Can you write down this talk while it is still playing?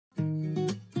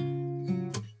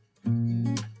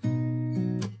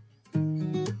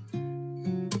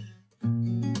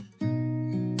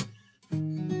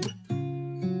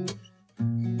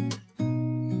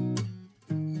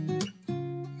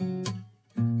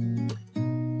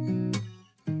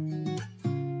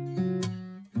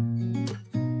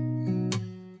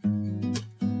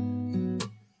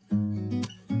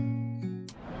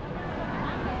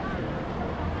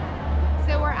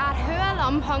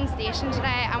Lampung station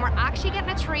today, and we're actually getting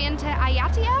a train to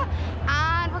Ayutthaya,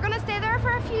 and we're going to stay there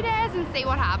for a few days and see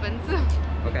what happens.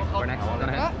 Okay, we're next. Go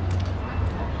ahead.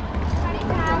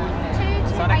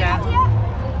 To Ayutthaya.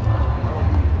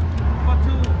 For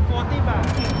 240 baht.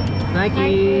 Thank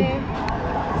you.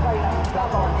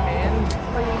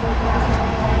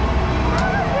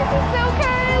 This is so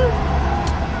cool.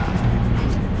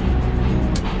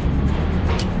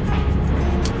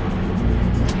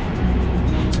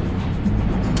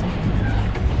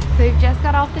 So we've just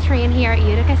got off the train here at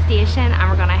Ayutthaya station, and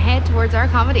we're going to head towards our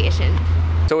accommodation.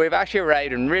 So we've actually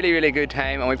arrived in really good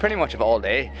time, and we pretty much have all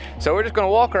day. So we're just going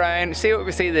to walk around, see what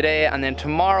we see today, and then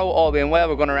tomorrow, all being well,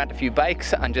 we're going to rent a few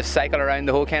bikes and just cycle around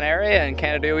the whole kind of area and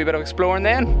kind of do a wee bit of exploring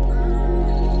then.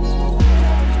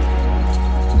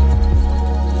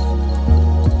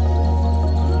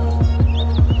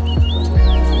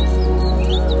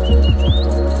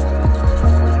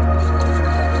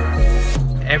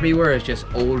 Everywhere is just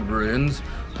old ruins,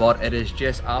 but it is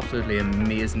just absolutely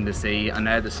amazing to see, and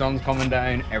now the sun's coming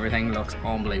down, everything looks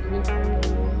unbelievable.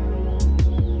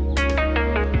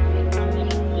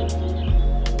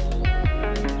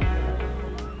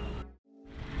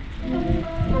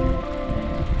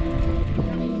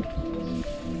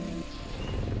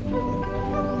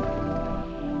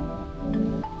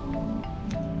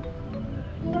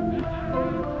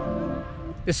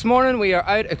 This morning we are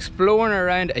out exploring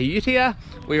around Ayutthaya.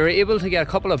 We were able to get a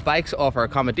couple of bikes off our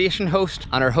accommodation host,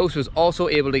 and our host was also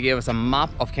able to give us a map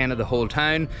of kind of the whole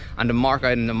town and to mark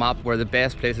out in the map where the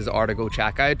best places are to go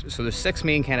check out. So there's 6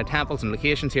 main kind of temples and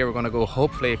locations here we're going to go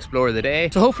hopefully explore the day.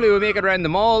 So hopefully we'll make it around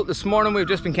them all. This morning we've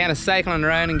just been kind of cycling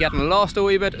around and getting lost a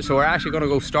wee bit, so we're actually going to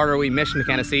go start our wee mission to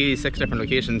kind of see these 6 different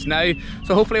locations now.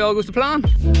 So hopefully all goes to plan.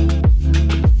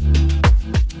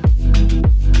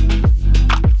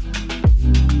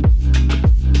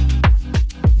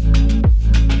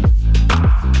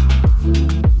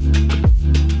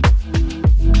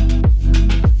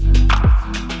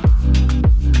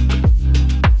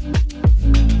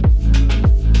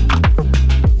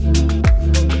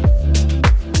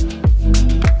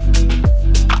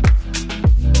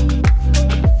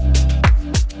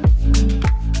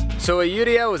 So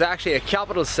Ayutthaya was actually a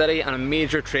capital city and a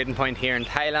major trading point here in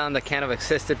Thailand that kind of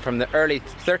existed from the early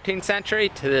 13th century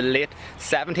to the late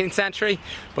 17th century.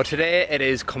 But today it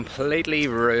is completely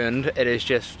ruined. It is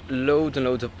just loads and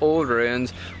loads of old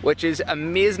ruins, which is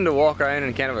amazing to walk around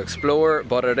and kind of explore,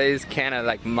 but it is kind of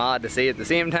like mad to see at the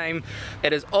same time.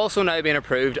 It has also now been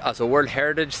approved as a World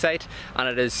Heritage Site, and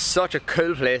it is such a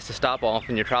cool place to stop off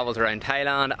in your travels around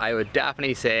Thailand. I would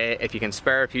definitely say if you can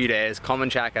spare a few days, come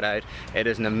and check it out. It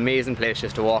is an amazing place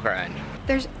just to walk around.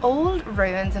 There's old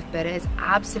ruins of Buddhas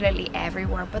absolutely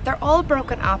everywhere, but they're all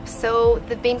broken up, so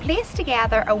they've been placed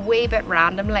together a wee bit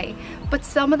randomly, but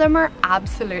some of them are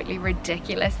absolutely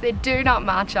ridiculous. They do not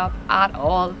match up at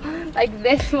all. Like,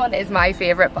 this one is my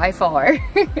favourite by far.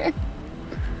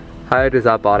 How does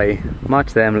that body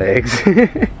match them legs?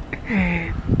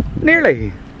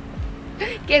 Nearly.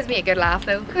 Gives me a good laugh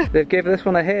though. They've given this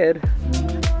one a head.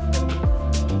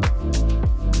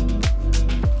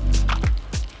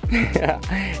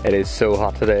 It is so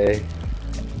hot today.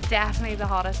 Definitely the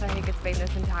hottest I think it's been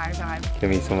this entire time. Give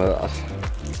me some of that.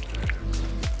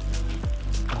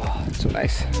 Oh, it's so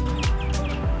nice.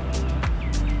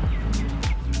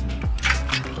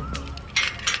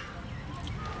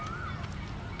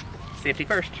 Safety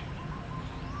first.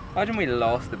 Imagine we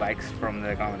lost the bikes from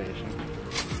the accommodation.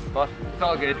 But it's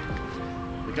all good.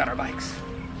 We've got our bikes.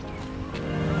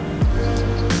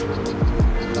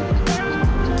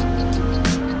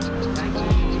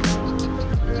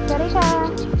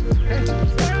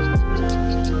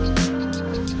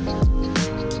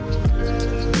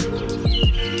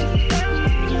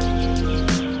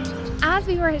 As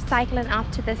we were cycling up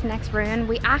to this next ruin,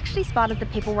 we actually spotted the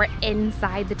people were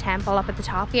inside the temple up at the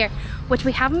top here, which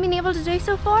we haven't been able to do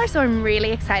so far, so I'm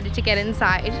really excited to get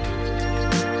inside.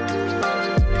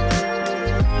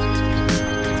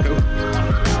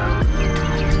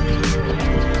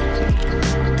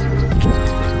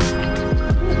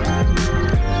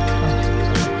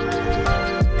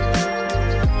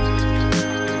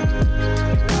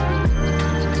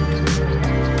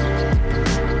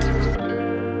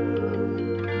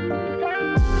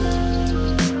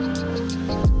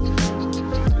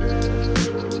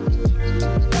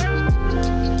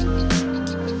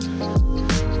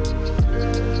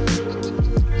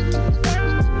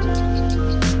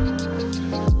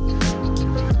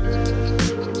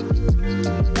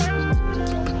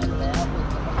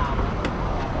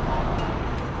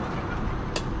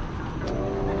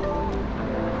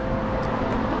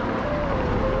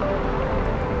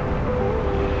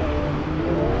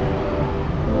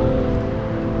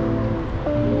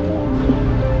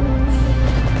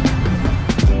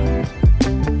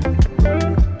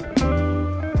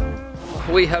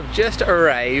 we have just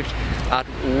arrived at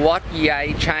Wat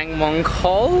Yai Chang Mung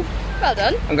Hall. Well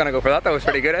done. I'm gonna go for that. That was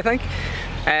pretty good, I think.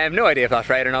 No idea if that's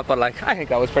right or not, but like, I think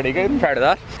that was pretty good. I'm proud of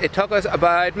that. It took us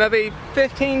about maybe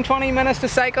 15-20 minutes to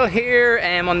cycle here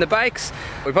on the bikes.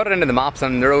 We put it into the maps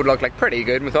and the road looked like pretty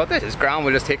good, and we thought, this is grand,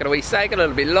 we'll just take it a wee cycle,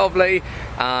 it'll be lovely.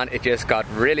 And it just got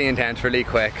really intense really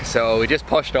quick, so we just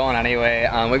pushed on anyway,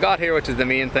 and we got here, which is the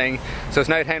main thing. So it's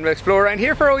now time to explore around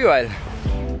here for a wee while.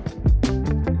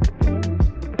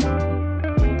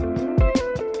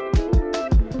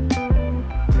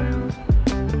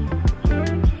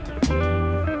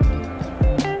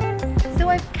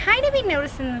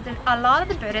 Noticing that a lot of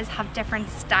the Buddhas have different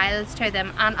styles to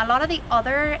them, and a lot of the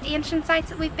other ancient sites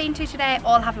that we've been to today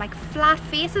all have like flat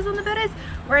faces on the Buddhas,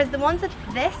 whereas the ones at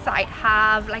this site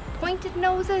have like pointed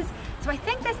noses. So I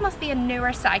think this must be a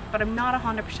newer site, but I'm not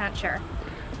 100% sure.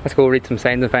 Let's go read some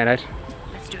signs and find out.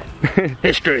 Let's do it.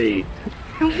 History!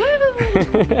 Woo!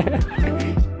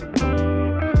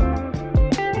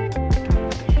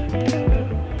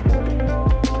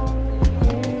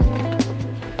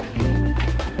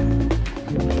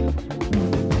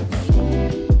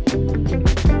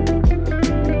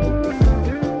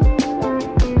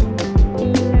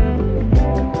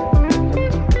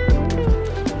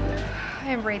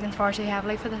 Far too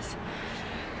heavily for this.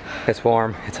 It's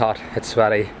warm, it's hot, it's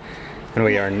sweaty, and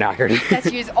we are knackered.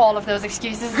 Let's use all of those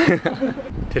excuses.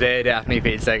 Today definitely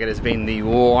feels like it has been the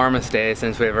warmest day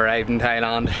since we've arrived in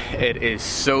Thailand. It is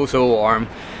so warm,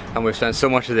 and we've spent so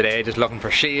much of the day just looking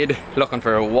for shade, looking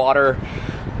for water,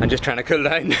 and just trying to cool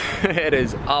down. It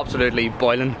is absolutely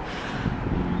boiling.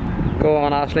 Go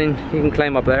on, Aisling, you can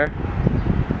climb up there.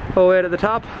 Go way to the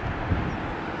top.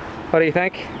 What do you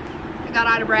think? Got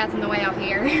out of breath on the way up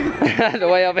here. The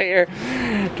way up here.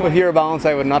 With your balance,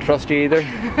 I would not trust you either.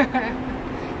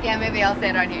 Yeah, maybe I'll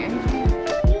stay down here.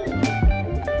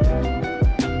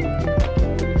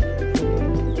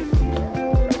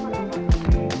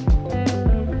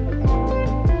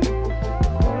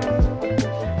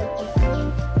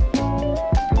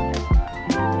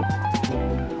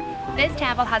 This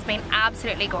temple has been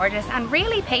absolutely gorgeous and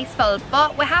really peaceful,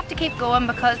 but we have to keep going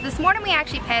because this morning we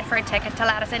actually paid for a ticket to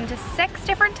let us into 6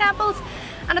 different temples,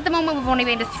 and at the moment we've only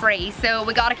been to 3, so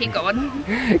we gotta keep going.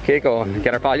 Keep going,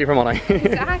 get our value for money.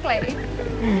 Exactly.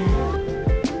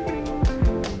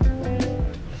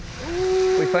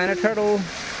 We found a turtle.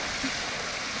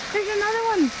 There's another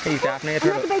one. He's definitely a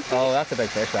turtle. Oh, that's a big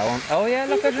fish, that one. Oh yeah,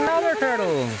 look, there's another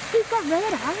turtle. He's got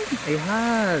red eyes. He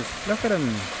has. Look at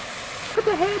him. Look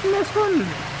at the head in this one.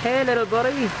 Hey, little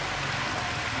buddy.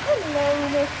 Hello,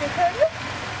 Mr. Turtle.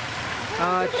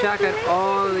 Oh, check out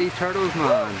all these turtles,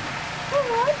 man.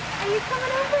 Come on, are you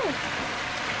coming over?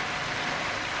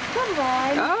 Come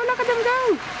on. Oh, look at them go.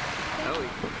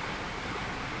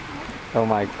 Oh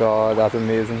my god, that's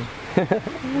amazing.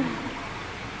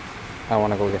 I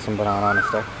want to go get some banana on a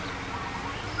stick.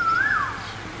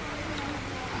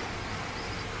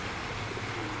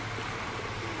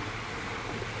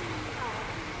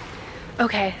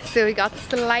 Okay, so we got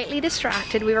slightly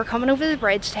distracted. We were coming over the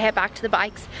bridge to head back to the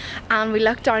bikes, and we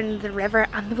looked down the river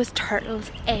and there was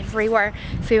turtles everywhere.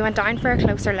 So we went down for a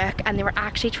closer look, and they were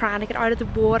actually trying to get out of the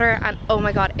water, and oh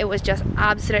my god, it was just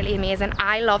absolutely amazing.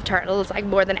 I love turtles like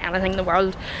more than anything in the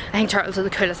world. I think turtles are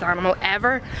the coolest animal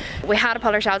ever. We had to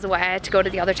pull ourselves away to go to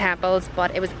the other temples,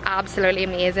 but it was absolutely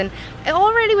amazing. I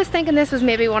already was thinking this was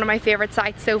maybe one of my favourite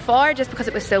sites so far, just because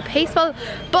it was so peaceful,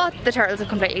 but the turtles have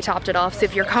completely topped it off. So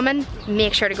if you're coming,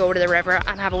 make sure to go to the river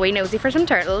and have a wee nosy for some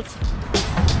turtles.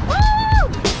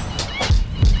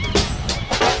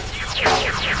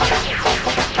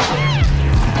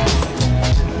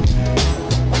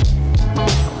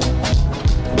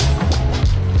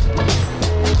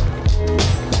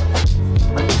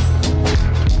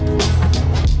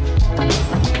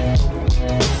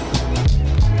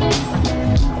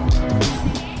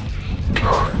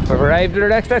 We've arrived at our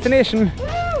next destination.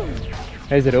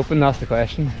 Is it open? That's the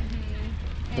question.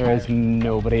 There is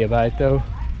nobody about though.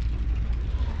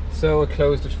 So it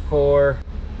closed at 4.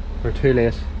 We're too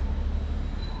late.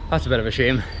 That's a bit of a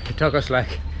shame. It took us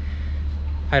like,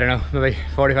 I don't know, maybe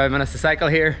 45 minutes to cycle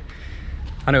here.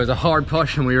 And it was a hard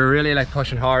push, and we were really like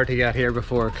pushing hard to get here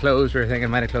before it closed. We were thinking it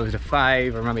might have closed at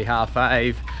 5 or maybe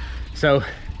 5:30. So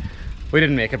we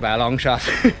didn't make it by a long shot.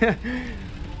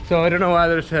 So I don't know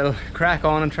whether to crack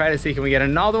on and try to see can we get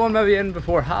another one maybe in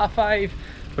before 5:30.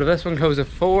 But if this one closes at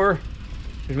 4,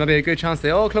 there's maybe a good chance they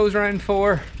all close around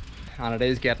 4. And it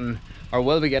is getting, or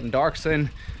will be getting dark soon.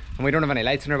 And we don't have any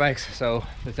lights in our bikes, so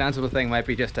the sensible thing might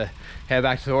be just to head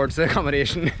back towards the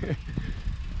accommodation.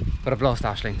 But I've lost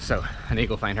Aisling, so I need to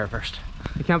go find her first.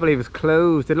 I can't believe it's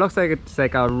closed. It looks like it's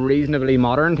like a reasonably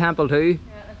modern temple too.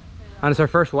 And it's our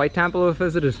first white temple we've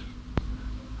visited.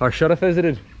 Or should have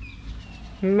visited.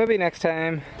 Maybe next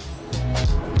time.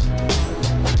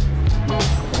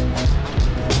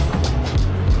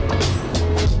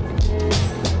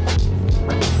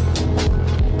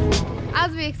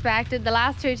 As we expected, the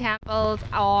last two temples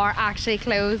are actually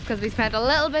closed because we spent a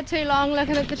little bit too long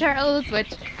looking at the turtles,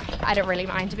 which I don't really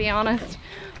mind, to be honest.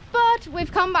 But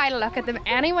we've come by to look at them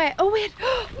anyway. Oh wait!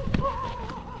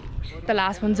 The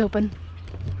last one's open.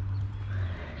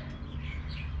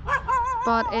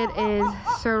 But it is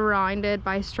surrounded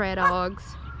by stray dogs.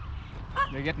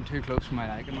 They're getting too close for my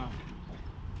liking now.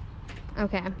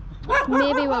 Okay.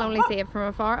 Maybe we'll only see it from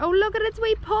afar. Oh, look at its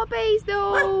wee puppies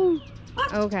though!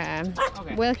 Okay.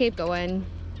 We'll keep going.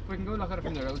 We can go look at it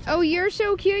from the road. Oh, you're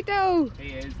so cute though! He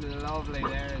is lovely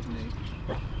there, isn't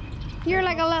he? You're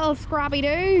like a little scrappy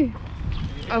doo.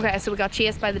 Okay, so we got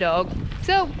chased by the dog.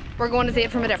 So, we're going to see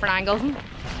it from a different angle.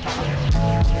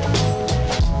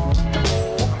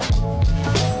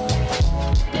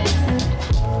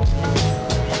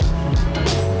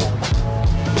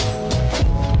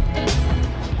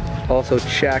 Also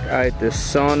check out the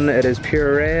sun, it is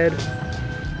pure red.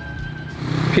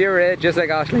 Pure red, just like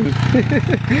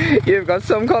Aisling. You've got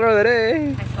some colour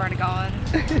today. I swear to God.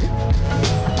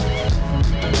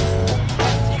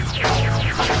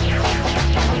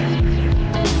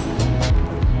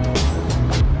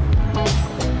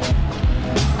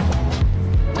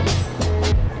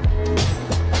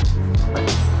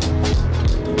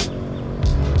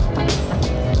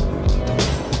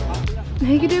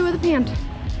 How you do with a paint?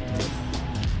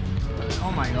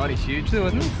 Oh my God, he's huge though,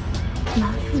 isn't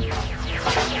he?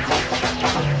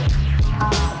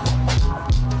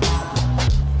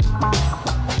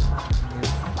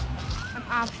 I'm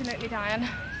absolutely dying.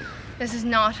 This is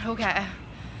not okay.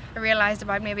 I realised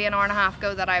about maybe an hour and a half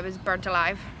ago that I was burnt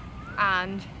alive,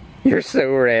 and You're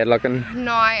so red looking.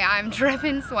 now I'm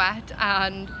dripping sweat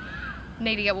and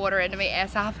need to get water into me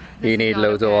ASAP. You need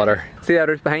loads of water. See the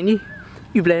others behind you?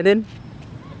 You blend in.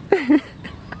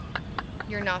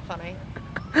 You're not funny.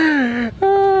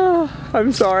 Oh,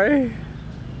 I'm sorry.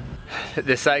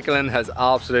 The cycling has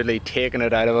absolutely taken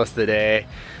it out of us today.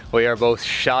 We are both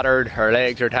shattered, our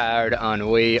legs are tired, and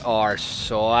we are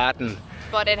sweating.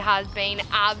 But it has been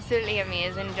absolutely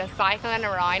amazing just cycling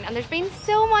around, and there's been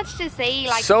so much to see.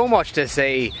 Like, so much to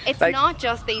see. it's like, not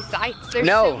just these sights. There's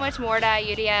No. so much more to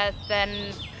Ayutthaya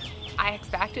than I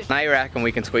expected. I reckon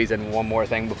we can squeeze in one more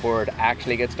thing before it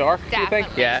actually gets dark. Do you think?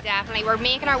 Yeah. Definitely. We're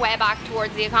making our way back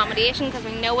towards the accommodation because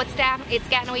we know it's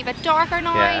getting a wee bit darker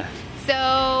now. Yeah.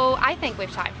 So I think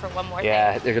we've time for one more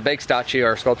Yeah, thing. there's a big statue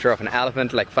or sculpture of an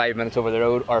elephant like 5 minutes over the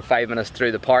road or 5 minutes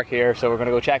through the park here, so we're going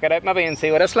to go check it out maybe and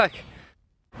see what it's like.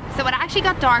 So it actually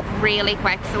got dark really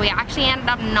quick, so we actually ended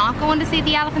up not going to see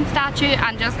the elephant statue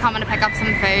and just coming to pick up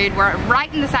some food. We're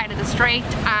right in the side of the street.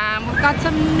 We've got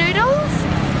some noodles.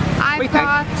 I've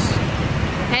got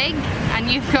pig and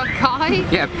you've got cow.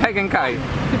 Yeah, pig and cow.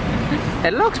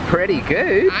 It looks pretty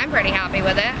good. I'm pretty happy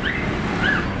with it.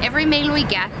 Every meal we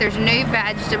get, there's a new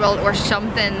vegetable or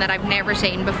something that I've never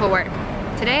seen before.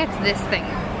 Today it's this thing.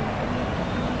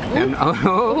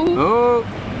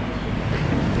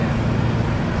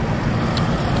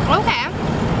 Okay.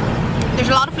 There's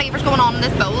a lot of flavours going on in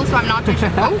this bowl, so I'm not too sure.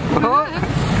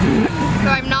 So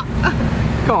I'm not.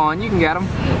 Go on, you can get them.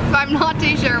 So I'm not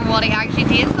too sure what it actually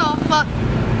tastes of, but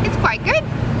it's quite good.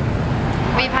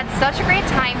 We've had such a great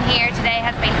time here. Today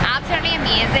has been absolutely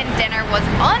amazing. Dinner was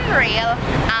unreal.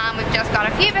 We've just got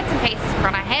a few bits and pieces.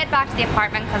 We're gonna head back to the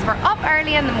apartment because we're up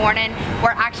early in the morning.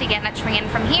 We're actually getting a train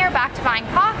from here back to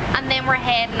Bangkok, and then we're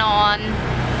heading on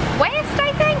west,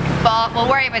 I think, but we'll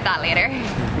worry about that later.